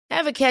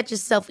Ever catch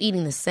yourself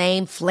eating the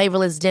same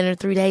flavorless dinner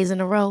 3 days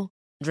in a row?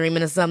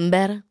 Dreaming of something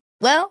better?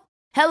 Well,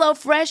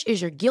 HelloFresh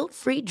is your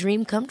guilt-free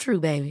dream come true,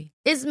 baby.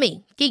 It's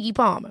me, Keke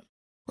Palmer.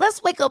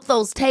 Let's wake up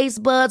those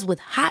taste buds with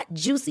hot,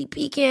 juicy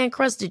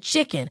pecan-crusted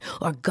chicken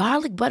or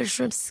garlic butter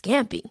shrimp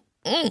scampi.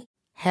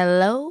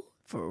 Hello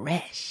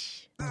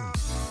Fresh.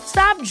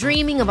 Stop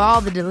dreaming of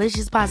all the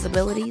delicious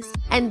possibilities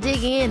and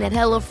dig in at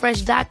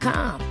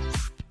HelloFresh.com.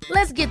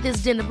 Let's get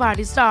this dinner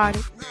party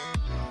started.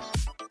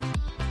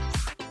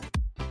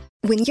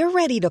 When you're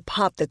ready to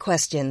pop the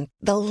question,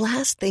 the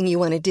last thing you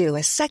want to do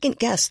is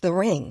second-guess the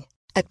ring.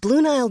 At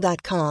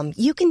BlueNile.com,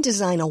 you can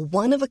design a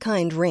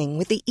one-of-a-kind ring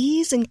with the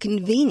ease and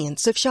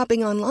convenience of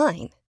shopping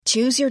online.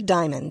 Choose your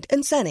diamond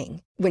and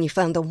setting. When you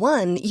find the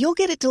one, you'll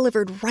get it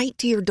delivered right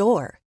to your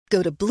door.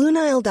 Go to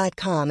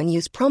BlueNile.com and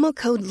use promo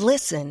code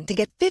LISTEN to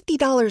get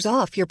 $50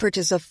 off your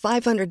purchase of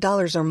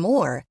 $500 or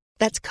more.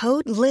 That's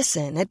code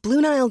LISTEN at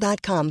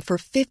BlueNile.com for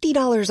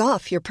 $50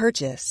 off your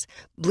purchase.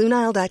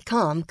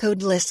 BlueNile.com,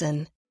 code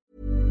LISTEN.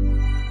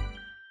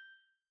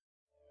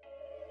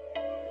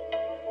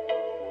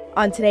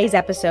 On today's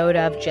episode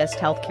of Just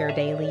Healthcare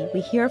Daily,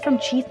 we hear from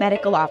Chief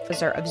Medical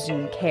Officer of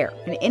Zoom Care,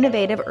 an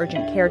innovative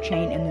urgent care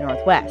chain in the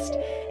Northwest,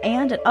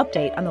 and an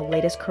update on the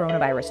latest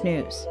coronavirus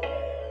news.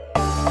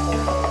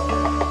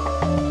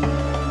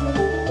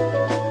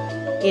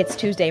 It's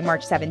Tuesday,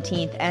 March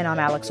 17th, and I'm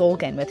Alex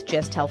Olgin with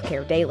Just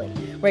Healthcare Daily,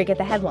 where you get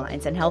the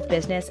headlines and health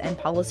business and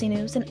policy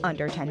news in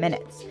under 10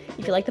 minutes.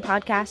 If you like the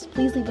podcast,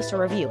 please leave us a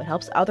review. It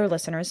helps other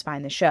listeners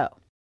find the show.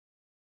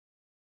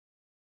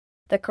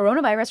 The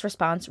coronavirus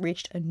response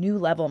reached a new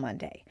level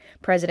Monday.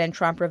 President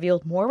Trump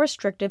revealed more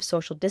restrictive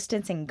social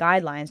distancing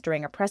guidelines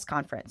during a press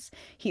conference.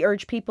 He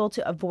urged people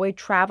to avoid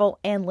travel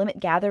and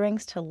limit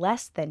gatherings to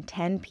less than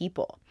 10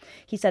 people.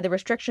 He said the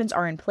restrictions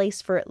are in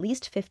place for at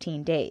least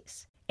 15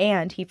 days.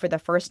 And he, for the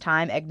first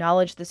time,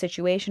 acknowledged the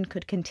situation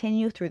could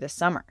continue through the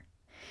summer.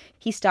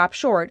 He stopped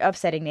short of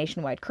setting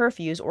nationwide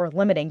curfews or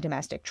limiting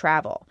domestic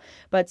travel.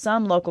 But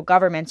some local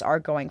governments are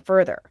going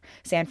further.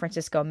 San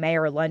Francisco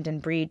Mayor London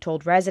Breed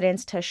told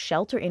residents to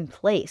shelter in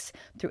place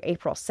through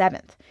April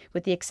 7th,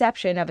 with the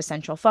exception of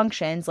essential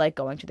functions like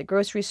going to the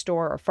grocery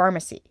store or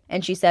pharmacy.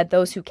 And she said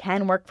those who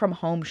can work from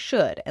home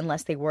should,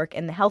 unless they work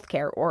in the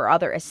healthcare or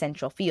other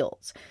essential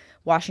fields.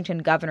 Washington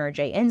Governor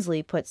Jay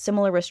Inslee put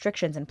similar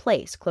restrictions in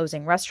place,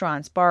 closing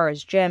restaurants,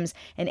 bars, gyms,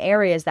 and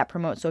areas that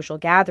promote social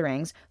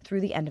gatherings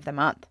through the end of the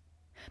month.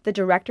 The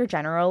Director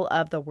General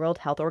of the World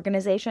Health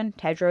Organization,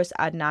 Tedros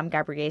Adhanom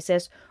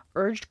Ghebreyesus,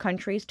 urged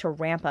countries to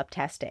ramp up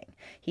testing.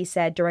 He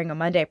said during a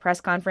Monday press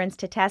conference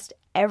to test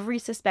every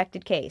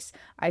suspected case,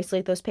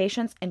 isolate those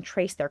patients, and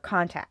trace their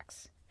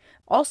contacts.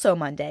 Also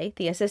Monday,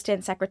 the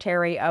Assistant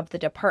Secretary of the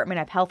Department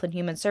of Health and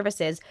Human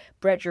Services,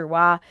 Brett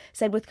Giroir,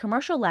 said with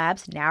commercial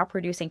labs now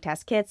producing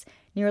test kits,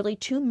 nearly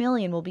 2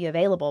 million will be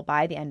available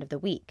by the end of the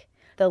week.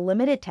 The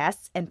limited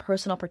tests and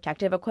personal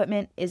protective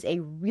equipment is a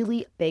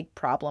really big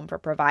problem for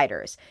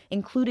providers,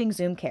 including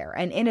Zoom Care,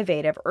 an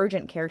innovative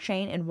urgent care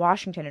chain in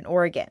Washington and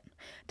Oregon.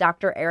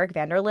 Dr. Eric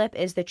Vanderlip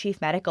is the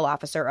Chief Medical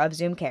Officer of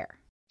Zoom Care.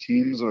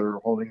 Teams are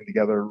holding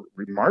together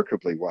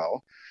remarkably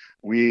well.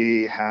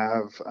 We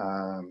have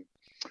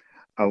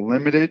a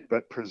limited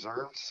but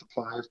preserved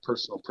supply of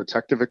personal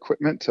protective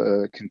equipment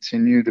to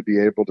continue to be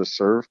able to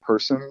serve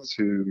persons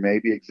who may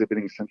be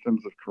exhibiting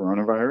symptoms of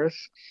coronavirus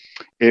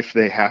if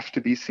they have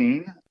to be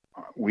seen.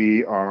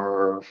 We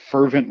are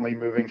fervently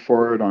moving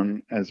forward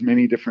on as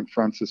many different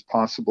fronts as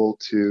possible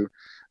to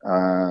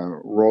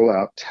roll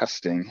out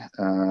testing,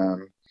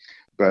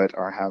 but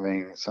are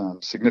having some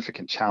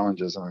significant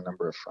challenges on a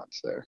number of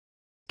fronts there.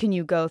 Can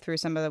you go through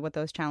some of what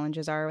those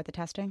challenges are with the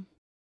testing?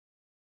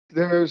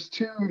 There's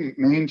two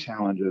main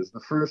challenges. The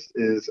first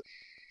is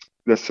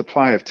the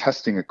supply of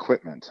testing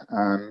equipment,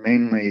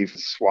 mainly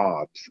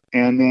swabs,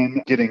 and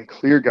then getting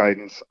clear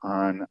guidance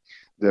on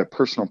the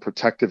personal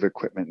protective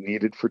equipment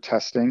needed for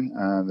testing.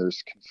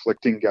 There's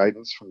conflicting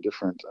guidance from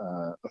different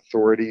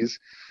authorities,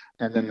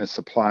 and then the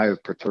supply of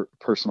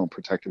personal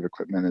protective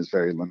equipment is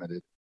very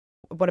limited.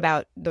 What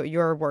about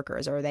your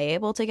workers? Are they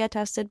able to get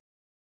tested?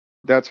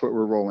 That's what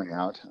we're rolling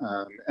out,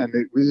 and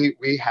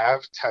we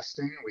have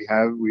testing.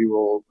 We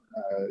will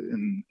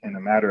in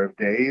a matter of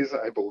days,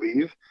 I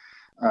believe,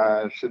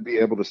 should be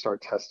able to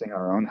start testing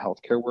our own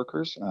healthcare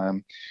workers.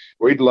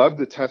 We'd love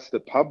to test the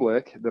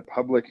public. The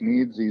public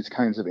needs these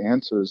kinds of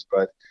answers,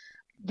 but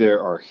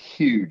there are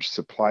huge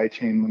supply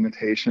chain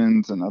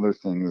limitations and other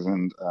things.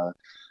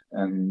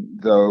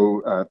 And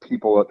though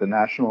people at the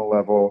national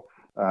level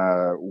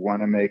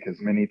want to make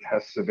as many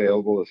tests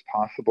available as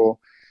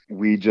possible,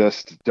 we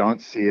just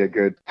don't see a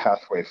good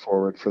pathway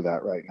forward for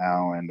that right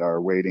now and are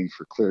waiting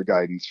for clear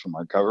guidance from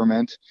our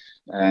government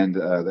and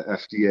the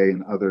FDA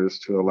and others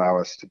to allow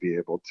us to be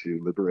able to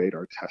liberate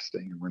our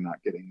testing, and we're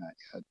not getting that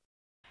yet.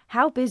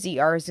 How busy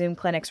are Zoom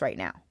clinics right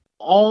now?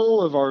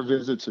 All of our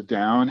visits are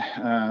down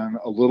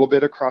a little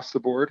bit across the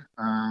board.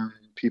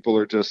 People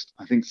are just,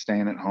 I think,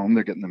 staying at home.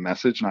 They're getting the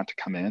message not to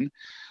come in.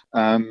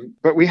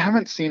 But we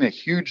haven't seen a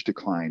huge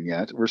decline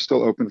yet. We're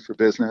still open for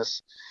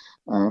business.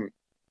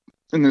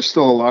 And there's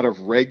still a lot of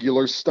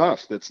regular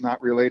stuff that's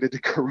not related to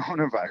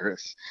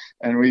coronavirus.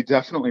 And we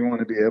definitely want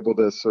to be able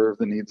to serve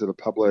the needs of the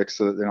public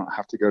so that they don't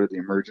have to go to the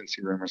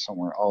emergency room or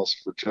somewhere else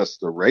for just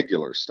the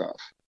regular stuff.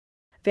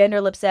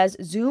 Vanderlip says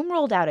Zoom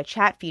rolled out a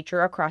chat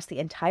feature across the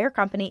entire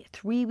company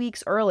 3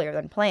 weeks earlier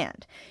than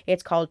planned.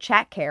 It's called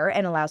Chat Care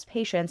and allows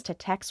patients to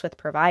text with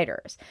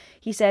providers.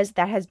 He says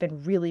that has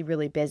been really,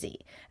 really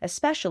busy,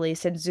 especially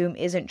since Zoom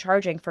isn't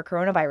charging for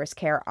coronavirus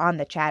care on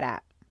the chat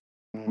app.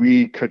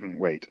 We couldn't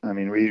wait. I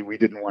mean, we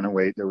didn't want to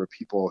wait. There were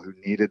people who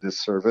needed this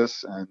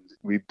service, and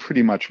we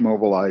pretty much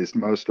mobilized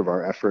most of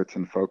our efforts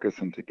and focus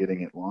into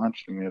getting it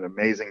launched. And we had an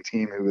amazing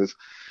team who was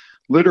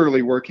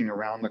literally working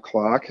around the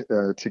clock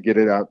to get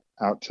it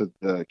out to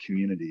the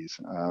communities.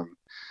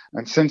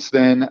 And since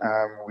then,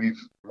 we've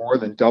more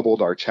than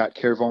doubled our chat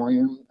care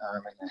volume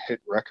and hit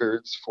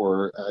records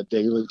for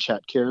daily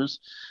chat cares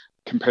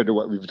compared to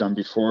what we've done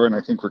before. And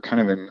I think we're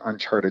kind of in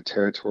uncharted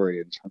territory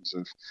in terms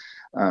of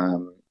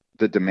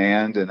the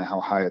demand and how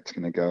high it's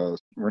going to go.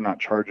 We're not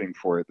charging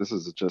for it. This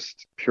is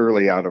just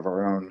purely out of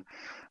our own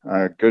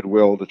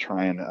goodwill to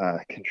try and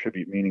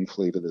contribute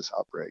meaningfully to this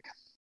outbreak.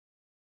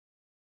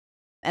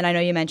 And I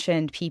know you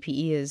mentioned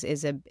PPE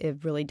is a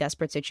really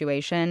desperate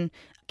situation.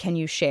 Can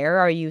you share,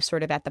 are you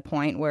sort of at the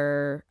point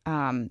where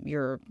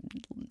you're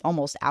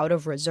almost out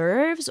of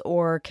reserves,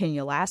 or can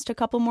you last a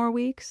couple more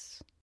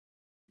weeks?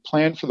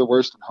 Plan for the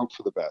worst and hope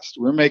for the best.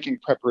 We're making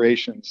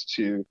preparations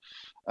to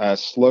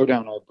slow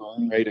down our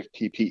burn rate of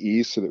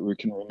PPE so that we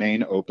can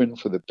remain open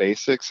for the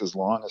basics as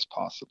long as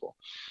possible.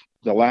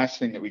 The last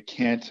thing that we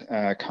can't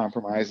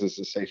compromise is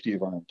the safety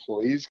of our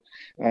employees.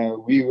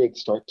 We would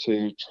start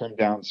to trim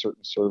down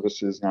certain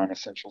services,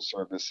 non-essential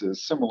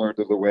services, similar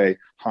to the way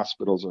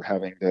hospitals are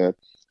having to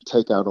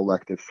take out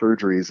elective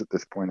surgeries at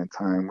this point in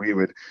time. We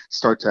would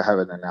start to have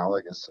an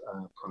analogous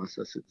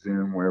process at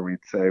Zoom where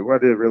we'd say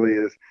what it really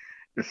is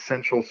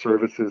essential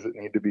services that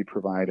need to be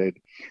provided.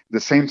 At the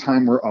same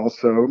time, we're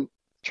also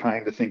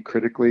trying to think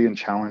critically and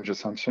challenge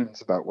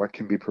assumptions about what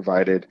can be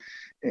provided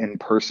in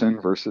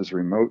person versus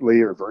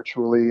remotely or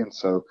virtually. And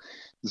so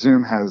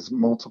Zoom has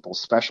multiple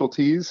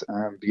specialties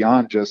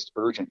beyond just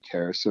urgent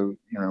care. So,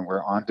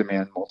 we're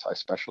on-demand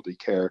multi-specialty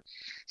care.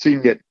 So you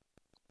can get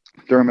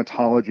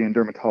dermatology, and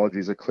dermatology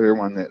is a clear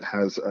one that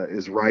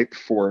is ripe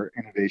for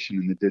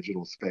innovation in the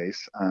digital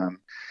space.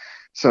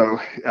 So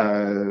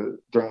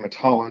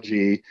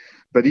dermatology,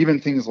 but even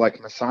things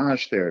like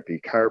massage therapy,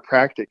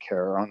 chiropractic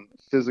care, on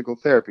physical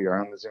therapy are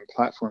on the Zoom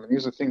platform. And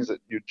these are things that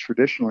you'd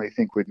traditionally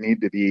think would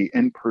need to be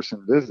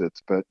in-person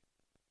visits, but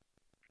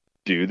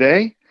do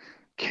they?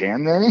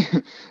 Can they?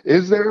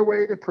 Is there a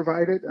way to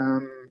provide it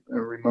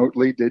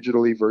remotely,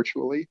 digitally,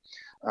 virtually?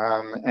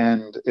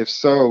 And if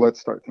so,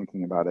 let's start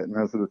thinking about it. And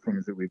those are the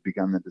things that we've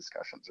begun the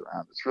discussions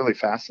around. It's really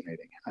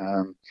fascinating.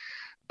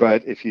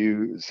 But if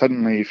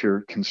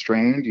you're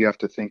constrained, you have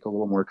to think a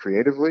little more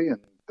creatively, and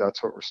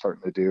that's what we're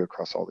starting to do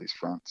across all these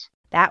fronts.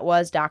 That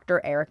was Dr.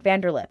 Eric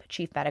Vanderlip,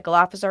 Chief Medical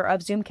Officer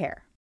of Zoom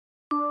Care.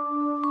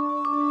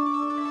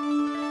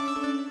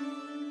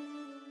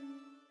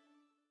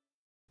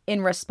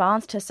 In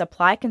response to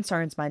supply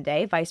concerns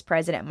Monday, Vice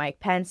President Mike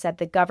Pence said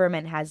the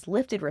government has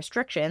lifted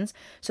restrictions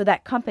so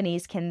that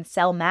companies can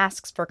sell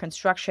masks for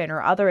construction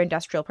or other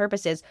industrial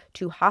purposes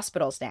to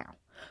hospitals now.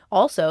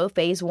 Also,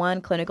 Phase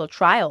 1 clinical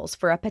trials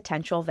for a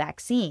potential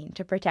vaccine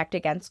to protect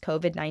against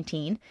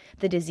COVID-19,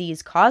 the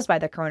disease caused by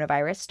the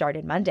coronavirus,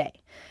 started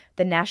Monday.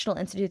 The National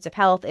Institutes of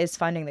Health is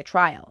funding the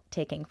trial,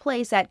 taking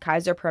place at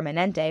Kaiser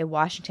Permanente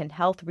Washington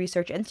Health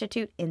Research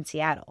Institute in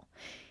Seattle.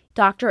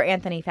 Dr.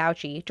 Anthony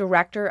Fauci,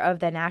 director of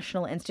the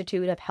National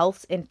Institute of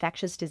Health's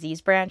Infectious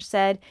Disease Branch,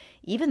 said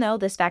even though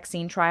this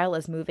vaccine trial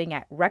is moving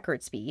at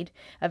record speed,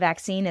 a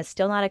vaccine is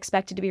still not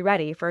expected to be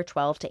ready for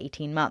 12 to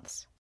 18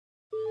 months.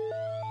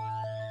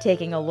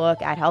 Taking a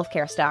look at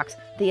healthcare stocks,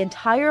 the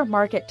entire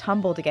market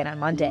tumbled again on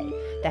Monday.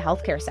 The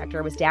healthcare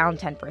sector was down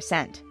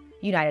 10%.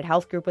 United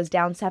Health Group was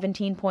down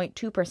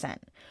 17.2%.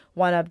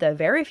 One of the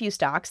very few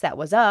stocks that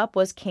was up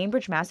was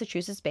Cambridge,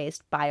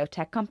 Massachusetts-based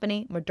biotech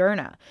company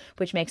Moderna,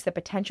 which makes the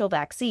potential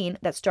vaccine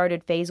that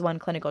started Phase 1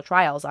 clinical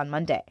trials on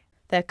Monday.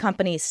 The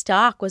company's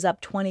stock was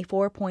up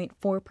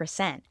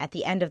 24.4% at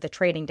the end of the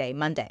trading day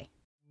Monday.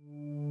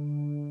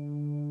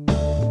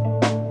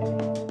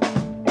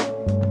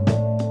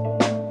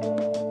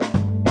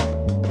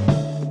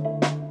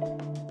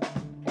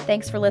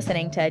 Thanks for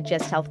listening to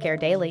Just Healthcare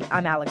Daily.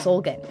 I'm Alex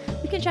Olgin.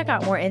 You can check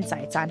out more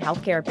insights on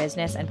healthcare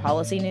business and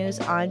policy news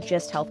on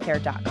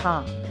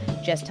justhealthcare.com.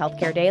 Just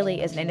Healthcare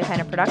Daily is an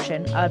independent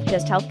production of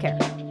Just Healthcare.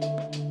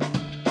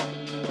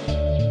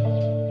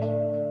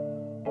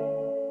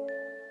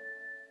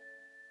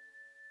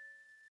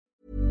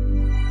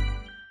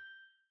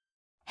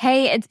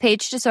 Hey, it's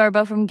Paige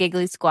DeSorbo from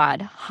Giggly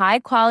Squad. High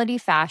quality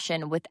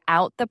fashion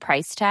without the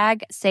price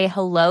tag. Say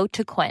hello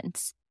to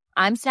Quince.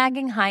 I'm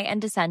snagging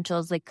high-end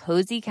essentials like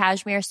cozy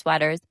cashmere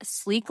sweaters,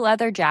 sleek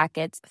leather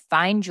jackets,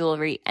 fine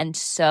jewelry, and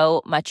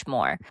so much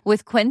more.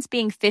 With Quince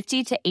being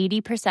 50 to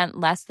 80%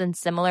 less than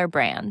similar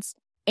brands.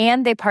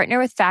 And they partner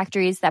with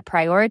factories that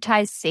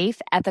prioritize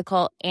safe,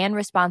 ethical, and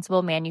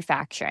responsible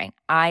manufacturing.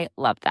 I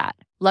love that.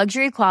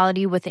 Luxury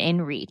quality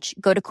within reach.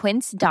 Go to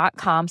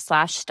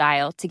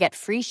quince.com/style to get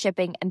free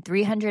shipping and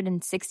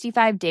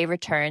 365-day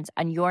returns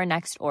on your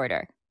next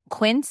order.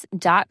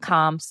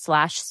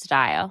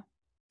 Quince.com/style.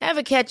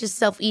 Ever catch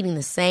yourself eating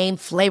the same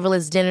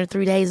flavorless dinner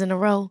 3 days in a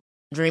row?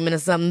 Dreaming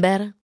of something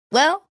better?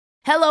 Well,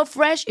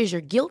 HelloFresh is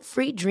your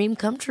guilt-free dream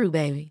come true,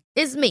 baby.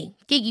 It's me,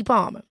 Keke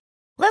Palmer.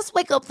 Let's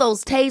wake up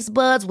those taste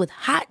buds with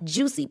hot,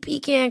 juicy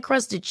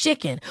pecan-crusted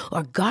chicken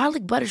or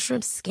garlic butter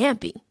shrimp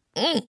scampi.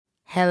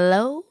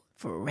 Hello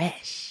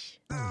Fresh.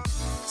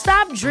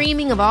 Stop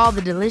dreaming of all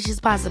the delicious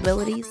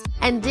possibilities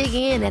and dig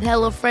in at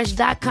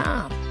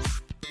HelloFresh.com.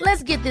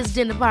 Let's get this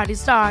dinner party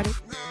started.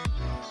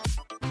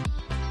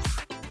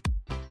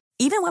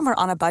 Even when we're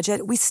on a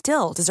budget, we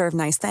still deserve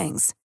nice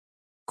things.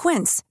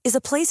 Quince is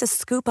a place to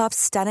scoop up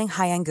stunning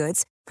high-end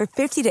goods for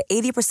 50 to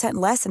 80%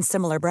 less than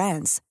similar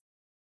brands.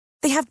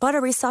 They have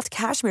buttery soft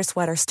cashmere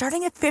sweaters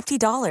starting at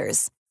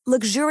 $50,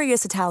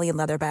 luxurious Italian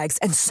leather bags,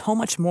 and so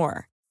much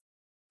more.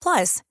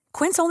 Plus,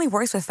 Quince only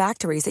works with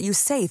factories that use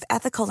safe,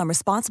 ethical, and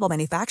responsible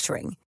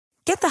manufacturing.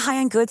 Get the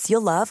high-end goods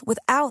you'll love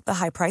without the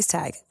high price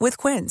tag with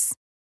Quince.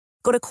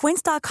 Go to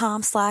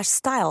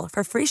quince.com/style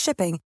for free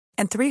shipping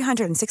and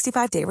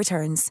 365-day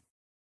returns.